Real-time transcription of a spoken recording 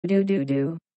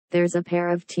Do. There's a pair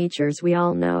of teachers we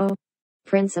all know.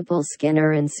 Principal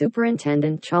Skinner and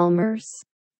Superintendent Chalmers.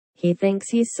 He thinks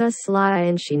he's so sly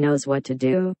and she knows what to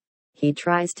do. He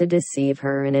tries to deceive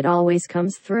her and it always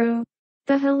comes through.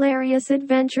 The hilarious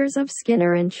adventures of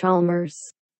Skinner and Chalmers.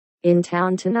 In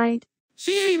town tonight.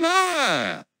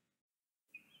 Sheila!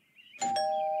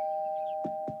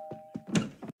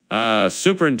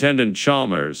 Superintendent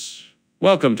Chalmers,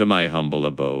 welcome to my humble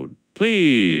abode.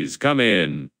 Please come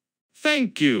in.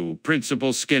 Thank you,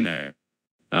 Principal Skinner.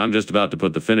 I'm just about to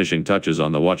put the finishing touches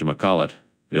on the Whatchamacallit.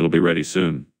 It'll be ready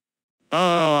soon.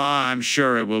 Oh, I'm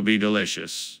sure it will be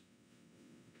delicious.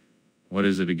 What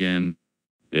is it again?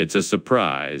 It's a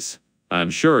surprise.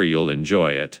 I'm sure you'll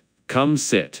enjoy it. Come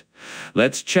sit.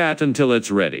 Let's chat until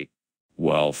it's ready.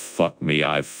 Well, fuck me,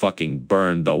 I fucking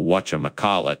burned the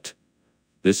Whatchamacallit.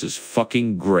 This is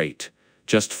fucking great.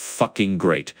 Just fucking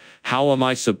great. How am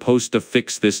I supposed to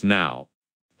fix this now?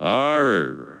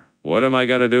 What am I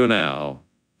gonna do now?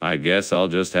 I guess I'll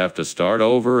just have to start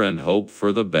over and hope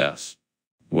for the best.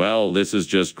 Well, this is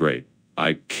just great.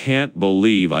 I can't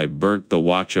believe I burnt the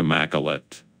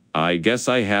Whatchamacallit. I guess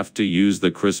I have to use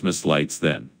the Christmas lights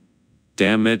then.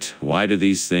 Damn it, why do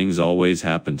these things always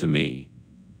happen to me?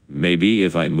 Maybe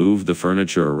if I move the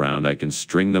furniture around I can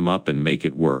string them up and make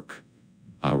it work.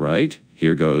 Alright,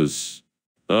 here goes.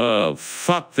 Oh,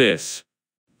 fuck this.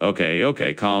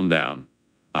 Okay, calm down.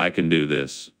 I can do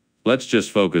this. Let's just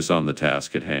focus on the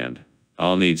task at hand.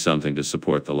 I'll need something to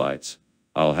support the lights.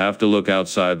 I'll have to look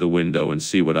outside the window and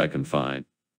see what I can find.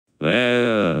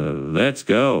 Let's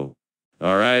go.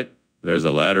 Alright, there's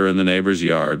a ladder in the neighbor's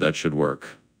yard. That should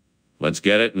work. Let's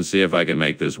get it and see if I can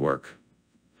make this work.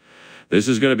 This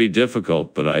is going to be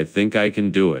difficult, but I think I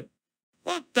can do it.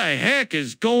 What the heck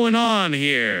is going on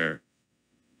here?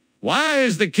 Why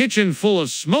is the kitchen full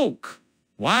of smoke?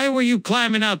 Why were you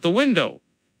climbing out the window?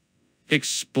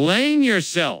 Explain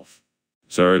yourself.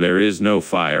 Sir, there is no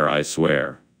fire, I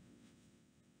swear.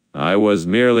 I was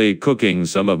merely cooking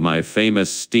some of my famous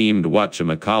steamed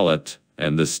Whatchamacallit,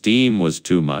 and the steam was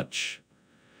too much.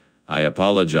 I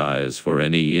apologize for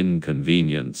any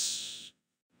inconvenience.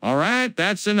 All right,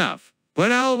 that's enough.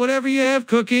 Put out whatever you have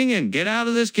cooking and get out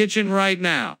of this kitchen right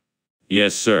now.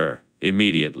 Yes, sir.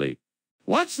 Immediately.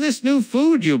 What's this new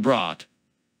food you brought?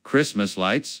 Christmas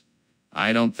lights?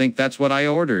 I don't think that's what I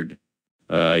ordered.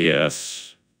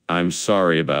 Yes. I'm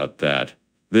sorry about that.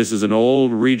 This is an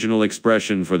old regional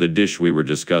expression for the dish we were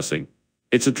discussing.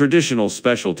 It's a traditional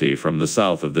specialty from the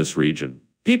south of this region.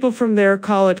 People from there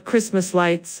call it Christmas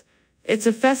lights. It's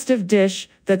a festive dish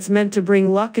that's meant to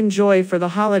bring luck and joy for the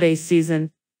holiday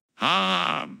season.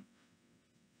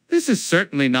 This is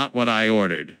certainly not what I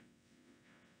ordered.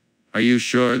 Are you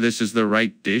sure this is the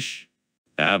right dish?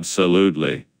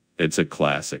 Absolutely. It's a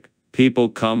classic. People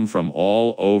come from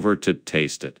all over to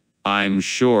taste it. I'm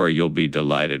sure you'll be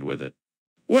delighted with it.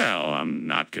 Well, I'm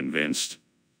not convinced.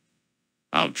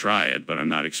 I'll try it, but I'm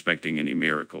not expecting any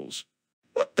miracles.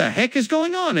 What the heck is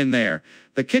going on in there?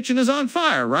 The kitchen is on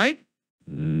fire, right?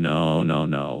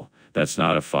 No. That's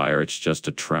not a fire, it's just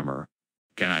a tremor.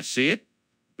 Can I see it?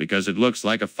 Because it looks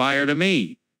like a fire to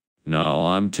me. No,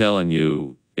 I'm telling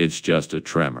you, it's just a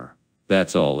tremor.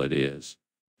 That's all it is.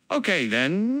 Okay,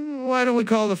 then, why don't we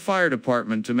call the fire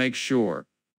department to make sure?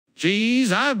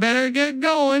 Geez, I better get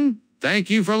going. Thank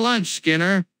you for lunch,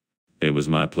 Skinner. It was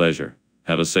my pleasure.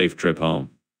 Have a safe trip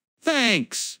home.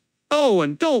 Thanks. Oh,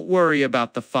 and don't worry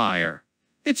about the fire.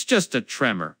 It's just a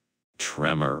tremor.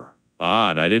 Tremor?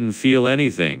 Odd, I didn't feel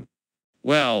anything.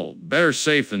 Well, better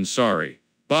safe than sorry.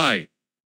 Bye.